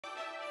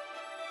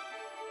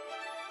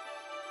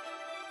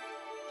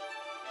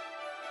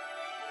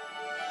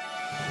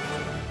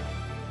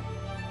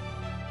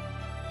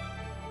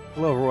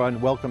Hello everyone,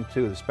 welcome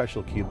to the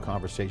special CUBE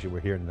conversation. We're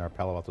here in our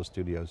Palo Alto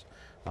studios.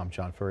 I'm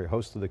John Furrier,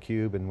 host of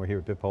theCUBE, and we're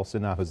here with Bipul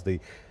Sinha, who's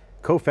the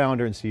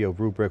co-founder and CEO of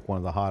Rubrik, one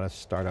of the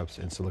hottest startups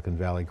in Silicon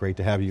Valley. Great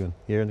to have you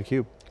here in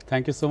theCUBE.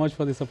 Thank you so much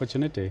for this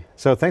opportunity.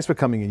 So thanks for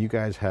coming in. You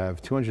guys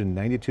have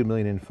 292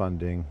 million in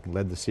funding,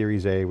 led the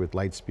Series A with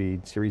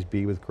Lightspeed, Series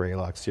B with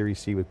Greylock, Series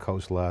C with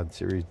Coastline,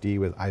 Series D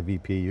with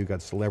IVP. You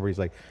got celebrities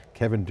like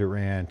Kevin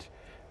Durant,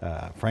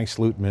 Frank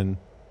Slootman,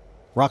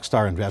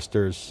 rockstar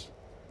investors,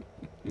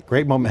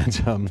 great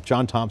momentum.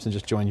 John Thompson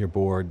just joined your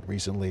board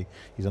recently.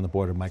 He's on the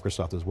board of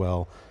Microsoft as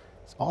well.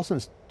 It's all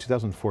since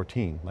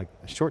 2014, like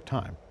a short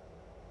time.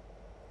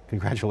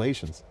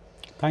 Congratulations.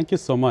 Thank you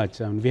so much.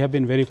 We have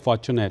been very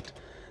fortunate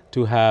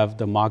to have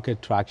the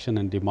market traction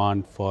and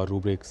demand for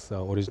Rubrik's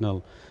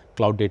original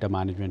cloud data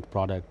management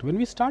product. When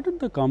we started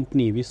the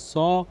company, we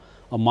saw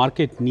a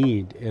market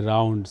need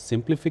around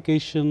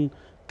simplification,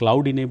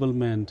 cloud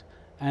enablement,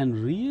 and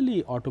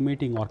really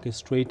automating,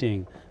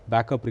 orchestrating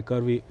backup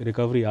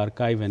recovery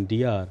archive and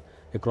DR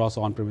across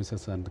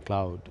on-premises and the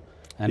cloud.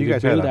 And you we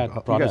guys built had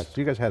that product.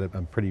 You guys had a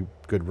pretty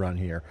good run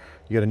here.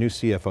 You got a new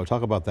CFO.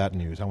 Talk about that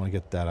news. I want to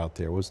get that out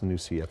there. What's the new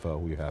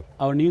CFO you have?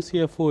 Our new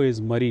CFO is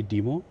Murray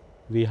Demo.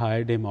 We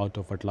hired him out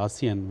of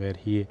Atlassian, where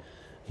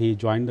he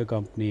joined the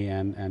company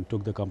and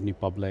took the company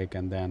public,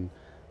 and then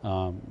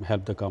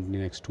helped the company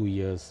next 2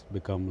 years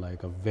become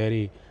like a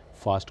very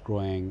fast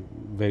growing,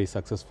 very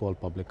successful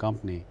public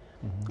company.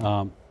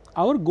 Mm-hmm.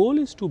 Our goal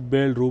is to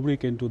build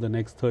Rubrik into the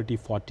next 30,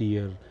 40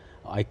 year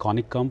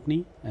iconic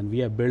company, and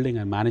we are building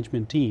a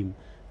management team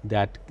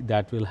that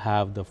will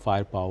have the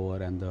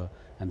firepower and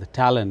the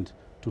talent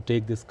to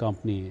take this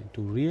company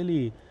to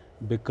really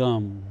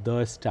become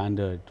the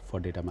standard for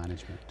data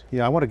management.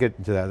 Yeah, I want to get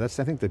into that. That's,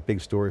 I think, the big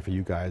story for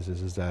you guys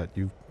is that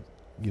you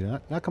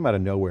not come out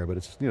of nowhere, but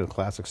it's a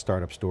classic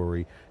startup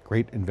story,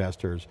 great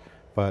investors.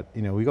 But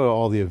we go to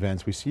all the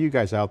events, we see you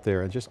guys out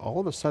there, and just all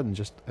of a sudden,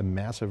 just a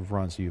massive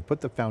run. So you put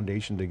the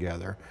foundation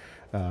together.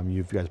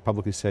 You guys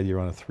publicly said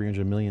you're on a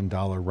 $300 million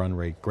run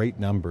rate,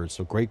 great numbers,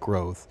 so great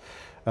growth.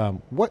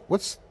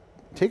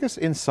 Take us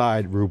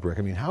inside Rubrik.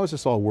 I mean, how is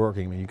this all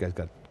working? I mean, you guys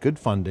got good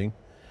funding,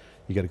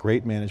 you got a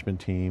great management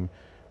team.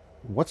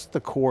 What's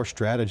the core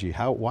strategy?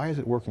 Why is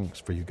it working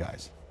for you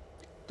guys?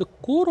 The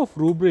core of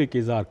Rubrik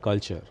is our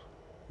culture,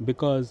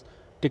 because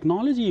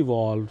technology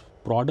evolved,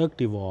 product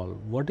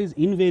evolved. What is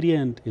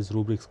invariant is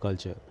Rubrik's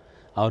culture.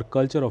 Our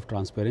culture of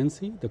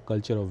transparency, the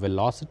culture of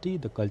velocity,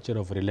 the culture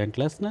of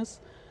relentlessness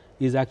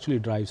is actually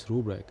drives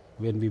Rubrik.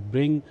 When we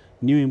bring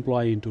new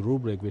employee into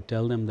Rubrik, we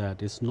tell them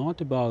that it's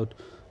not about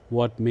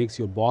what makes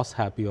your boss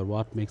happy or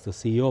what makes the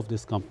CEO of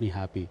this company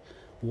happy.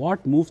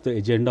 What moves the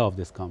agenda of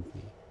this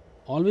company?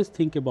 Always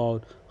think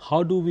about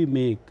how do we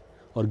make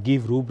or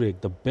give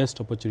Rubrik the best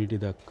opportunity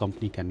the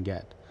company can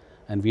get,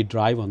 and we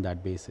drive on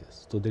that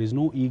basis. So there is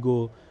no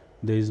ego,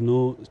 there is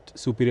no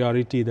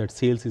superiority that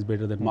sales is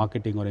better than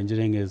marketing or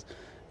engineering is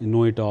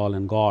know-it-all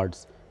and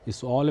gods.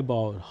 It's all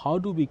about how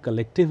do we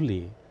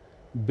collectively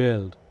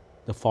build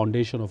the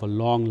foundation of a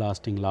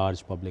long-lasting,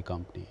 large public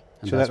company.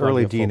 And so that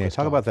early DNA,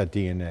 talk about that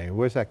DNA.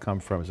 Where's that come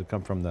from? Does it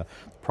come from the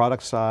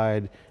product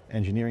side,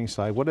 engineering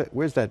side?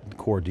 Where's that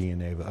core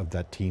DNA of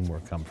that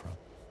teamwork come from?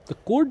 The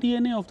core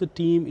DNA of the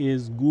team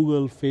is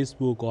Google,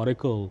 Facebook,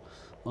 Oracle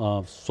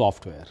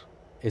software.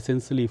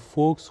 Essentially,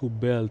 folks who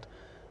built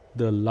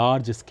the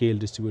large scale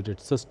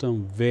distributed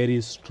system, very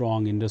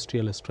strong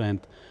industrial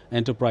strength,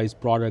 enterprise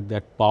product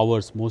that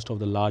powers most of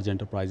the large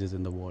enterprises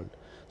in the world.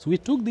 So we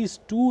took these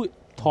two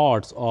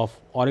thoughts of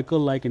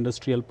Oracle-like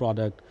industrial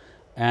product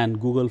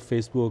and Google,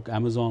 Facebook,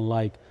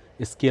 Amazon-like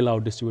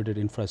scale-out distributed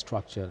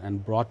infrastructure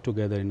and brought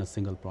together in a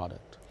single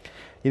product.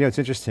 It's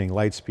interesting,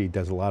 Lightspeed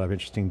does a lot of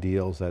interesting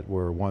deals that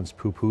were once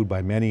poo-pooed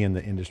by many in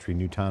the industry.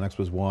 Nutanix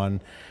was one,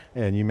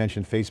 and you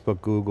mentioned Facebook,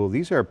 Google.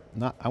 These are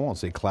not, I won't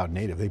say cloud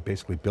native, they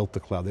basically built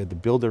the cloud. They had to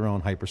build their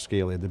own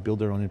hyperscale, they had to build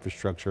their own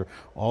infrastructure,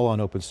 all on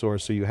open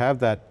source. So you have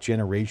that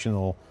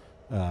generational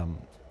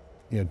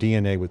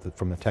DNA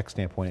from the tech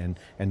standpoint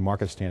and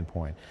market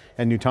standpoint.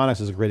 And Nutanix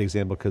is a great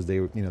example because they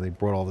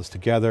brought all this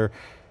together.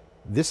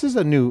 This is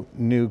a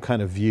new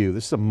kind of view.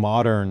 This is a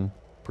modern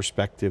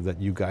perspective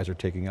that you guys are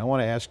taking. I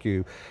want to ask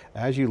you,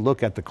 as you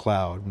look at the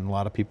cloud, and a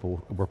lot of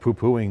people were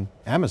poo-pooing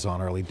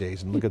Amazon early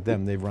days, and look at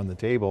them, they've run the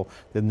table,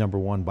 they're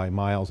 #1 by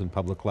miles in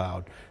public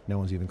cloud. No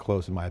one's even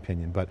close in my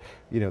opinion, but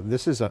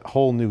this is a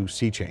whole new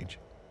sea change.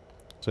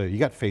 So you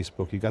got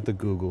Facebook, you got the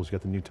Googles, you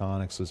got the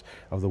Nutanixes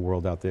of the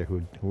world out there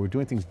who are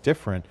doing things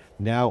different,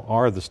 now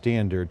are the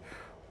standard.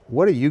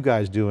 What are you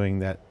guys doing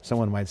that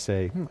someone might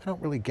say, I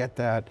don't really get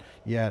that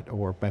yet,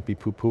 or might be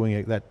poo-pooing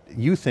it, that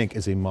you think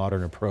is a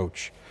modern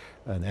approach,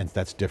 and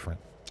that's different?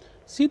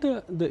 See,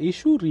 the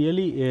issue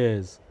really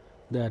is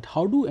that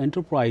how do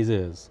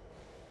enterprises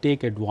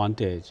take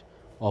advantage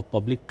of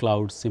public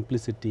cloud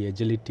simplicity,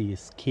 agility,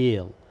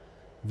 scale,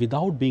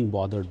 without being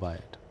bothered by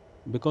it?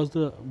 Because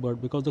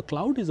the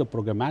cloud is a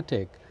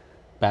programmatic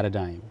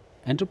paradigm.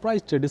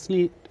 Enterprise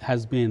traditionally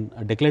has been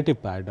a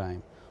declarative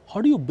paradigm. How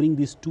do you bring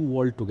these two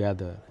worlds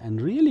together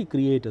and really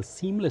create a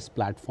seamless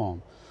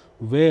platform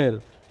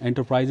where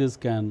enterprises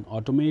can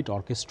automate,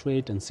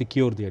 orchestrate, and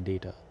secure their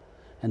data.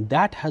 And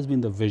that has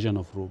been the vision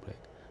of Rubrik.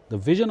 The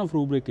vision of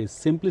Rubrik is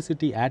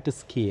simplicity at a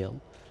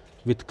scale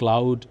with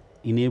cloud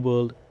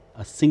enabled,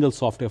 a single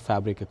software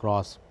fabric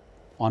across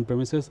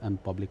on-premises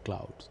and public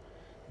clouds.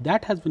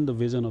 That has been the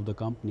vision of the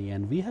company,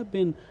 and we have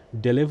been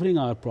delivering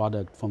our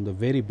product from the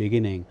very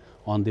beginning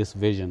on this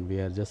vision. We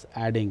are just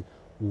adding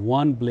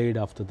one blade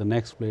after the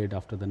next blade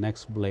after the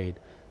next blade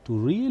to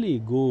really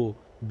go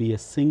be a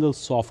single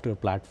software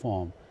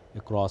platform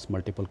across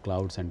multiple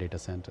clouds and data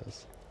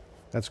centers.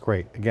 That's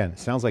great. Again, it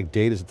sounds like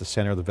data is at the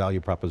center of the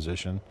value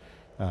proposition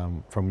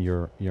from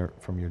your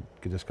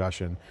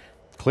discussion.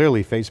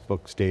 Clearly,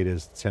 Facebook's data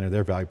is the center of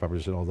their value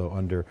proposition, although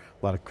under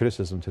a lot of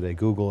criticism today.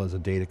 Google is a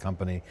data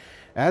company.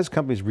 As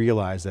companies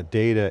realize that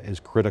data is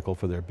critical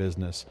for their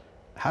business,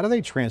 how do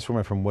they transform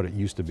it from what it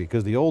used to be?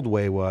 Because the old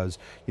way was,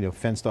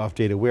 fenced off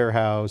data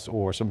warehouse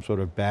or some sort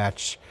of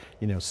batch,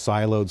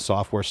 siloed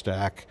software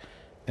stack.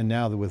 And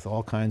now with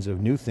all kinds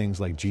of new things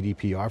like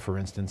GDPR, for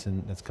instance,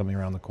 and that's coming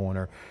around the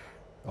corner,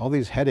 all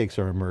these headaches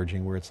are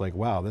emerging where it's like,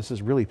 wow, this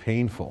is really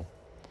painful.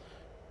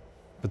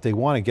 But they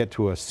want to get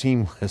to a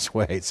seamless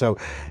way. So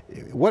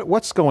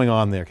what's going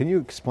on there? Can you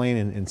explain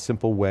in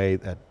simple way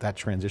that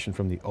transition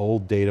from the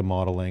old data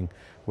modeling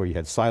where you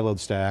had siloed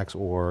stacks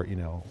or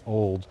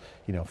old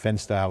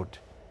fenced out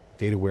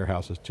data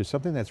warehouses to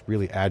something that's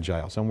really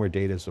agile, somewhere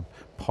data is a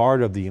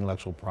part of the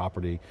intellectual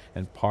property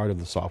and part of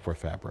the software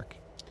fabric?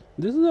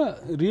 This is a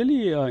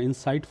really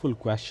insightful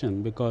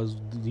question because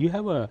you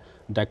have a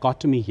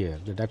dichotomy here.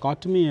 The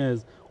dichotomy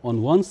is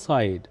on one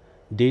side,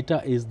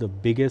 data is the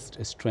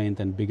biggest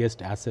strength and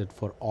biggest asset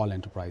for all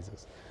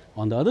enterprises.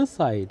 On the other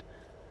side,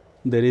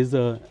 there is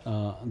a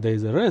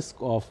risk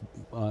of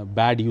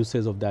bad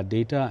usage of that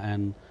data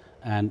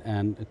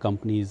and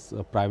companies'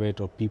 private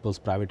or people's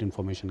private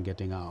information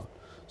getting out.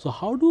 So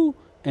how do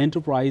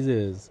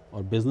enterprises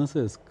or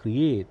businesses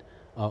create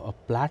a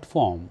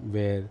platform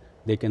where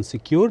they can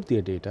secure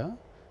their data,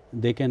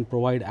 they can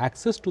provide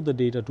access to the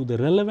data to the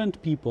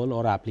relevant people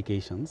or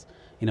applications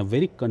in a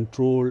very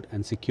controlled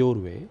and secure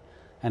way,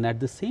 and at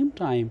the same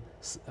time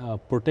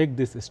protect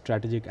this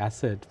strategic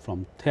asset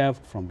from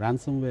theft, from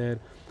ransomware,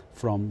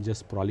 from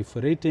just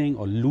proliferating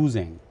or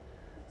losing.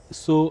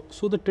 So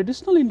the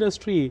traditional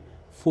industry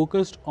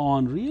focused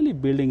on really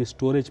building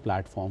storage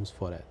platforms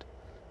for it.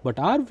 But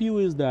our view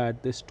is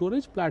that the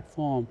storage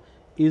platform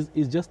is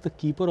just the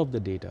keeper of the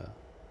data.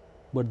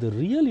 But the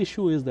real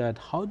issue is that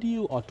how do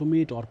you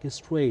automate,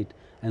 orchestrate,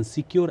 and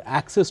secure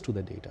access to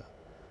the data?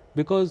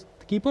 Because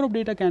the keeper of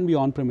data can be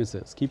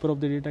on-premises, keeper of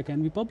the data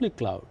can be public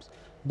clouds.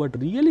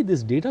 But really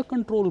this data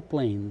control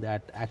plane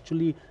that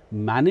actually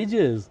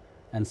manages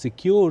and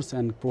secures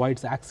and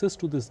provides access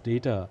to this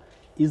data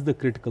is the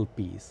critical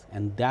piece,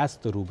 and that's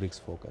the Rubrik's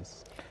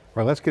focus.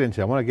 Right, let's get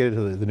into it. I want to get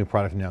into the new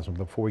product announcement.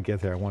 Before we get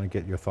there, I want to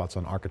get your thoughts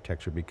on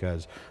architecture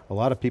because a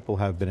lot of people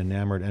have been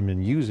enamored and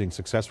been using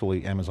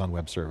successfully Amazon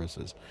Web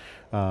Services.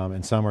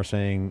 And some are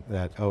saying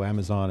that, oh,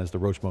 Amazon is the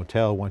Roach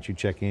Motel. Once you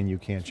check in, you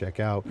can't check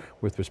out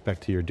with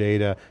respect to your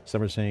data.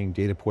 Some are saying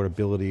data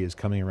portability is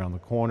coming around the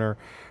corner.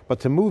 But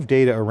to move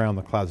data around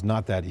the cloud is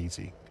not that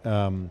easy.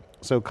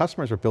 So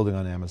customers are building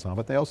on Amazon,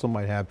 but they also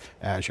might have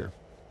Azure.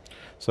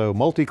 So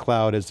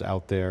multi-cloud is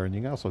out there, and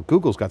you can also,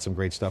 Google's got some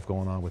great stuff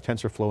going on with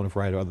TensorFlow and a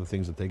variety of other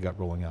things that they got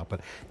rolling out, but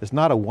there's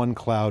not a one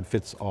cloud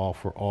fits all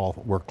for all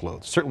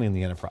workloads, certainly in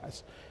the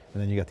enterprise.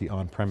 And then you got the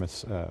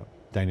on-premise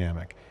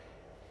dynamic.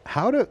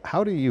 How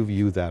do you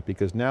view that?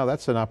 Because now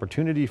that's an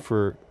opportunity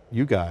for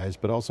you guys,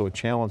 but also a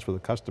challenge for the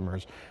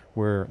customers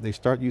where they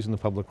start using the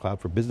public cloud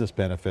for business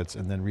benefits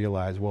and then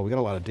realize, well, we got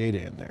a lot of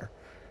data in there.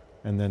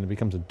 And then it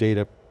becomes a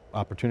data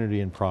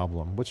opportunity and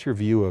problem. What's your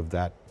view of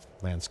that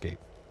landscape?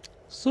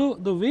 So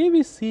the way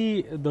we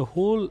see the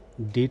whole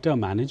data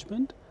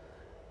management,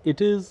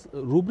 it is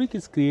Rubrik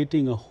is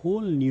creating a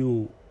whole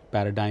new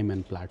paradigm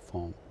and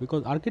platform,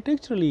 because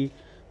architecturally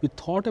we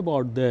thought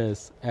about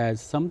this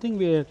as something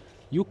where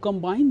you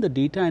combine the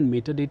data and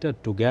metadata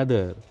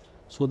together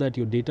so that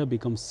your data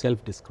becomes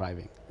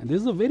self-describing. And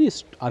this is a very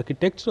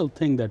architectural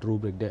thing that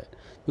Rubrik did,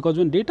 because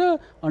when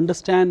data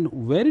understand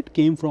where it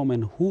came from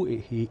and who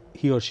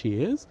he or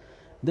she is,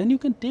 then you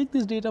can take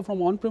this data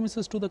from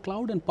on-premises to the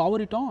cloud and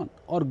power it on,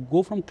 or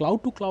go from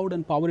cloud to cloud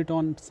and power it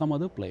on some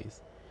other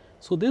place.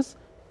 So this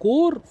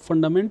core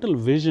fundamental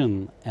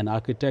vision and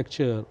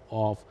architecture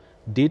of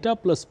data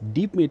plus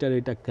deep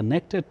metadata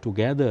connected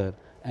together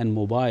and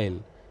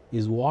mobile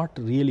is what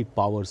really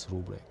powers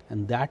Rubrik.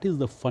 And that is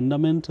the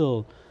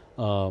fundamental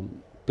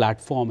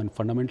platform and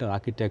fundamental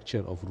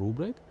architecture of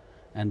Rubrik.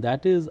 And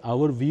that is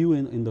our view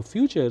in the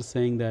future,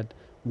 saying that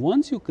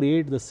once you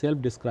create the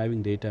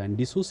self-describing data and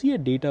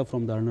dissociate data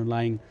from the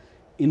underlying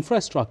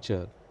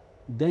infrastructure,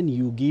 then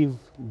you give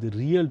the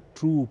real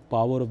true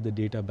power of the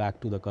data back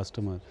to the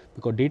customer,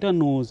 because data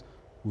knows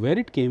where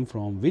it came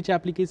from, which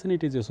application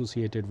it is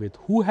associated with,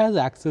 who has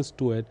access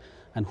to it,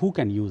 and who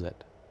can use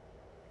it.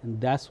 And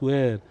that's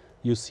where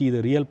you see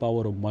the real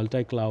power of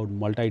multi-cloud,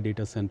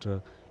 multi-data center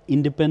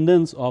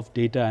independence of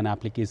data and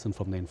application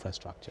from the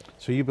infrastructure.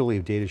 So you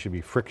believe data should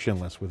be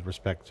frictionless with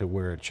respect to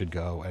where it should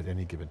go at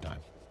any given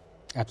time?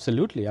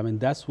 Absolutely. I mean,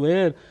 that's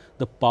where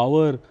the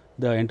power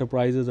the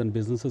enterprises and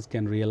businesses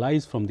can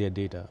realize from their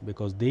data,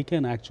 because they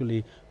can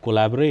actually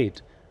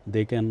collaborate,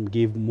 they can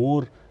give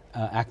more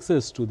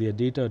access to their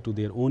data to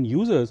their own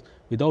users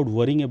without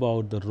worrying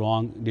about the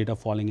wrong data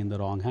falling in the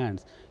wrong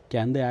hands.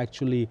 Can they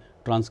actually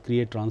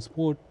create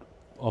transport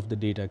of the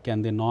data?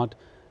 Can they not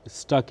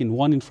stuck in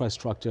one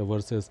infrastructure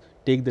versus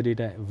take the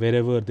data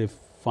wherever they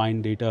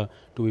find data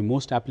to be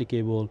most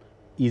applicable,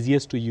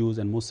 easiest to use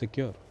and most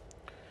secure?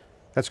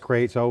 That's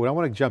great. So I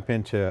want to jump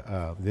into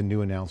the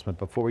new announcement.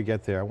 Before we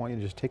get there, I want you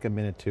to just take a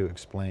minute to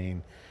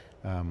explain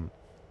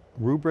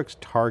Rubrik's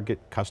target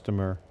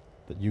customer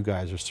that you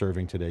guys are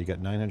serving today. You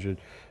got 900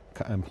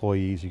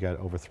 employees, you got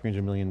over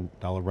 $300 million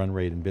run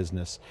rate in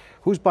business.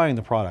 Who's buying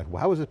the product?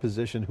 How is it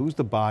positioned? Who's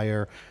the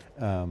buyer?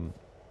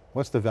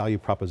 What's the value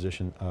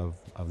proposition of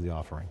the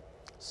offering?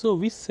 So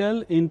we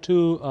sell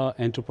into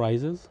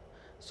enterprises.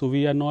 So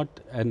we are not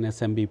an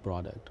SMB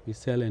product. We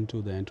sell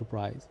into the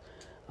enterprise.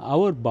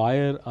 Our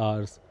buyers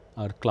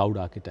are cloud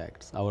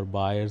architects. Our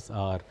buyers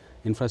are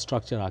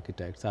infrastructure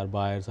architects. Our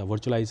buyers are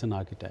virtualization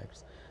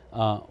architects.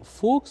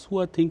 Folks who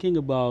are thinking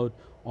about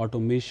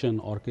automation,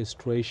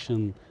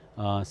 orchestration,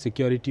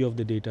 security of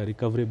the data,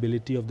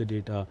 recoverability of the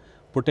data,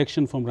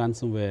 protection from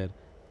ransomware,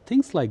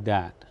 things like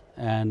that.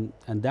 And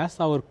that's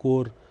our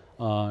core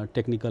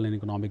technical and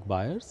economic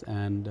buyers.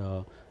 And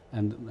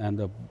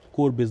the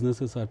core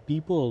businesses are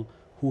people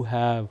who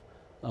have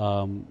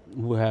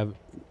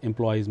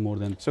employees more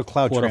than so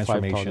cloud 4,000 or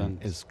transformation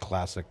 5,000. is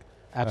classic.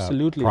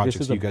 Absolutely. Projects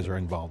this is you guys are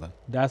involved in.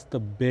 That's the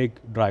big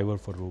driver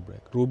for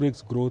Rubrik.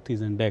 Rubrik's growth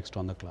is indexed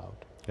on the cloud.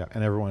 Yeah,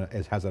 and everyone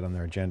has that on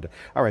their agenda.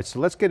 All right, so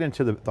let's get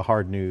into the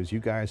hard news. You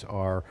guys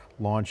are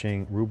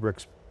launching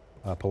Rubrik's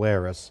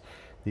Polaris,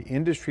 the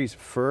industry's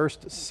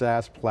first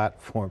SaaS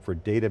platform for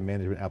data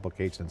management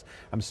applications.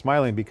 I'm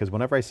smiling because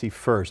whenever I see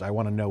first, I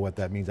want to know what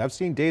that means. I've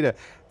seen data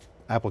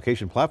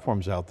application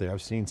platforms out there.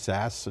 I've seen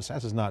SaaS, so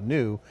SaaS is not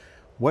new.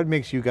 What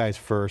makes you guys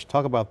first?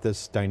 Talk about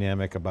this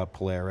dynamic about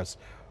Polaris.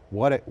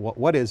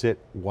 What is it?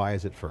 Why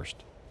is it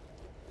first?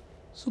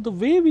 So the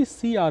way we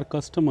see our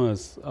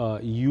customers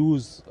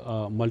use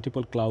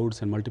multiple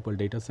clouds and multiple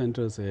data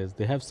centers is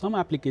they have some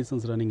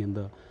applications running in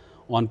the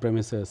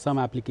on-premises, some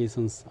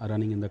applications are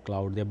running in the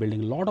cloud. They're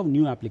building a lot of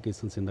new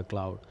applications in the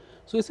cloud.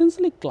 So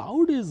essentially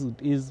cloud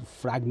is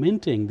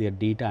fragmenting their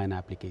data and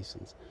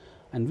applications.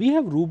 And we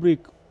have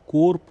Rubrik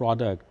core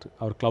product,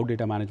 our cloud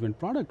data management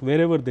product,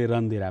 wherever they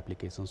run their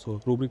applications. So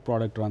Rubrik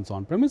product runs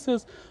on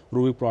premises,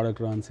 Rubrik product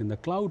runs in the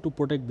cloud to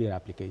protect their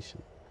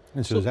application.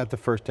 And so is that the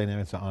first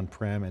dynamic? It's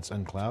on-prem, it's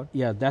on cloud?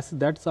 Yeah,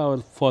 that's our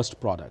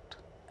first product.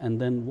 And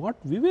then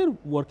what we were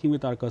working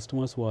with our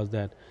customers was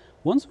that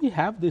once we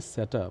have this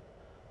setup,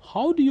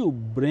 how do you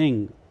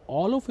bring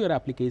all of your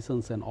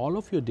applications and all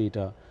of your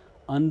data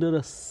under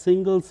a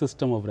single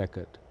system of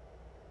record?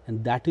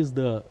 And that is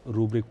the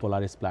Rubrik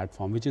Polaris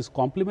platform, which is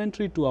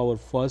complementary to our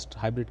first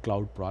hybrid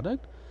cloud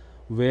product,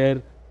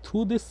 where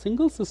through this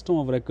single system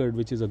of record,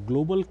 which is a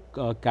global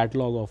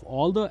catalog of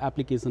all the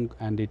application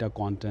and data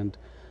content,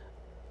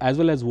 as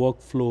well as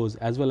workflows,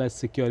 as well as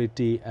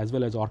security, as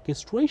well as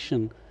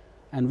orchestration,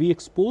 and we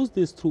expose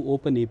this through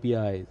open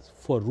APIs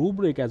for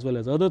Rubrik as well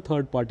as other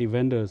third-party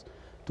vendors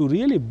to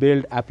really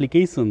build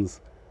applications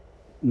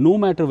no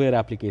matter where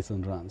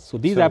application runs. So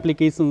these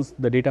applications,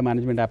 the data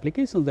management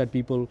applications that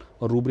people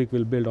or Rubrik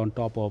will build on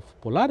top of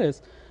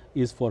Polaris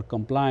is for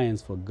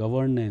compliance, for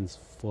governance,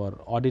 for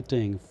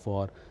auditing,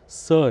 for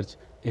search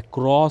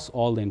across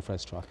all the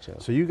infrastructure.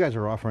 So you guys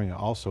are offering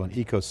also an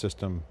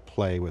ecosystem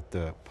play with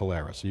the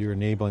Polaris. So you're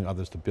enabling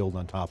others to build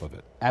on top of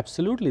it.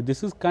 Absolutely.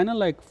 This is kind of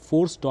like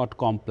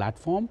Force.com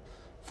platform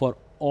for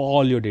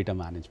all your data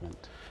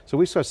management. So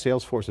we saw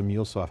Salesforce and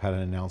MuleSoft had an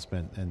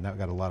announcement and that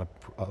got a lot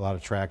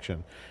of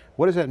traction.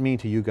 What does that mean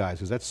to you guys?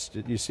 Because that's,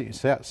 you see,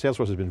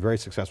 Salesforce has been very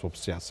successful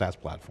SaaS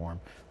platform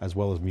as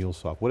well as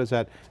MuleSoft. What does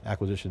that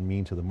acquisition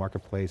mean to the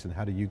marketplace and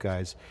how do you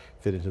guys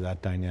fit into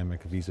that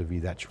dynamic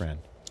vis-a-vis that trend?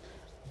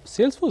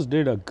 Salesforce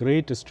did a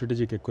great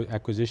strategic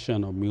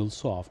acquisition of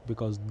MuleSoft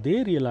because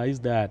they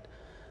realized that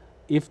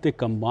if they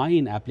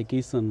combine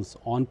applications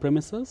on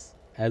premises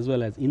as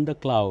well as in the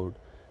cloud,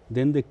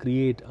 then they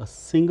create a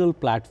single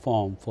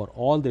platform for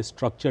all the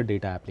structured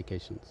data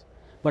applications.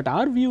 But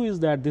our view is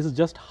that this is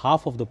just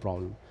half of the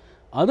problem.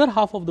 Other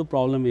half of the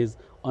problem is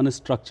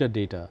unstructured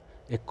data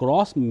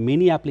across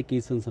many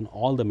applications and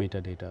all the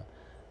metadata.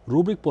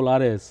 Rubrik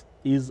Polaris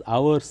is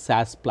our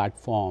SaaS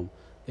platform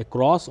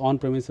across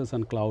on-premises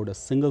and cloud, a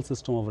single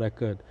system of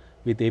record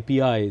with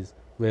APIs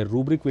where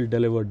Rubrik will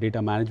deliver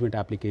data management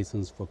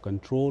applications for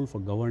control, for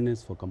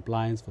governance, for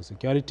compliance, for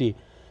security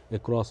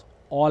across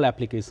all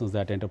applications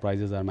that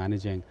enterprises are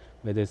managing,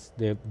 whether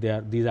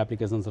these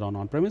applications run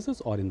on premises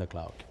or in the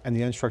cloud. And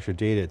the unstructured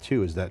data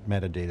too is that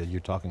metadata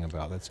you're talking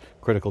about, that's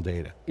critical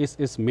data. It's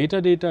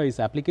metadata, it's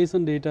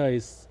application data,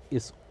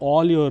 it's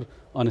all your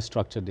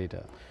unstructured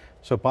data.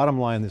 So bottom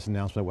line, this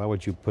announcement, why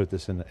would you put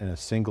this in a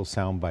single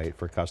soundbite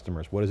for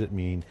customers? What does it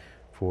mean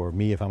for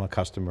me if I'm a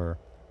customer,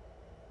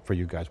 for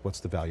you guys? What's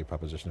the value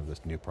proposition of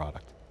this new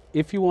product?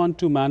 If you want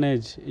to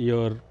manage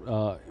your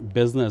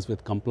business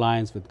with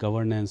compliance, with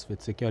governance,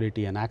 with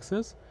security and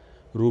access,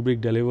 Rubrik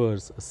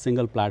delivers a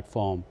single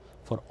platform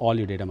for all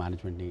your data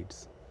management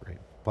needs. Great.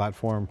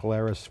 Platform,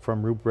 Polaris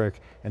from Rubrik,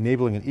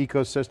 enabling an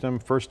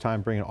ecosystem, first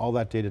time bringing all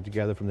that data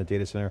together from the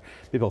data center.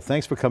 Bipul,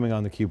 thanks for coming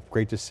on theCUBE.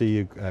 Great to see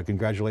you.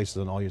 Congratulations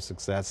on all your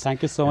success.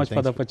 Thank you so much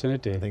for the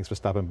opportunity. Thanks for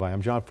stopping by.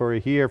 I'm John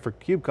Furrier here for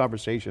CUBE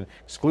Conversation,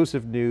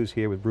 exclusive news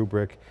here with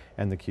Rubrik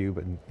and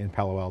theCUBE in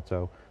Palo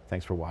Alto.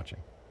 Thanks for watching.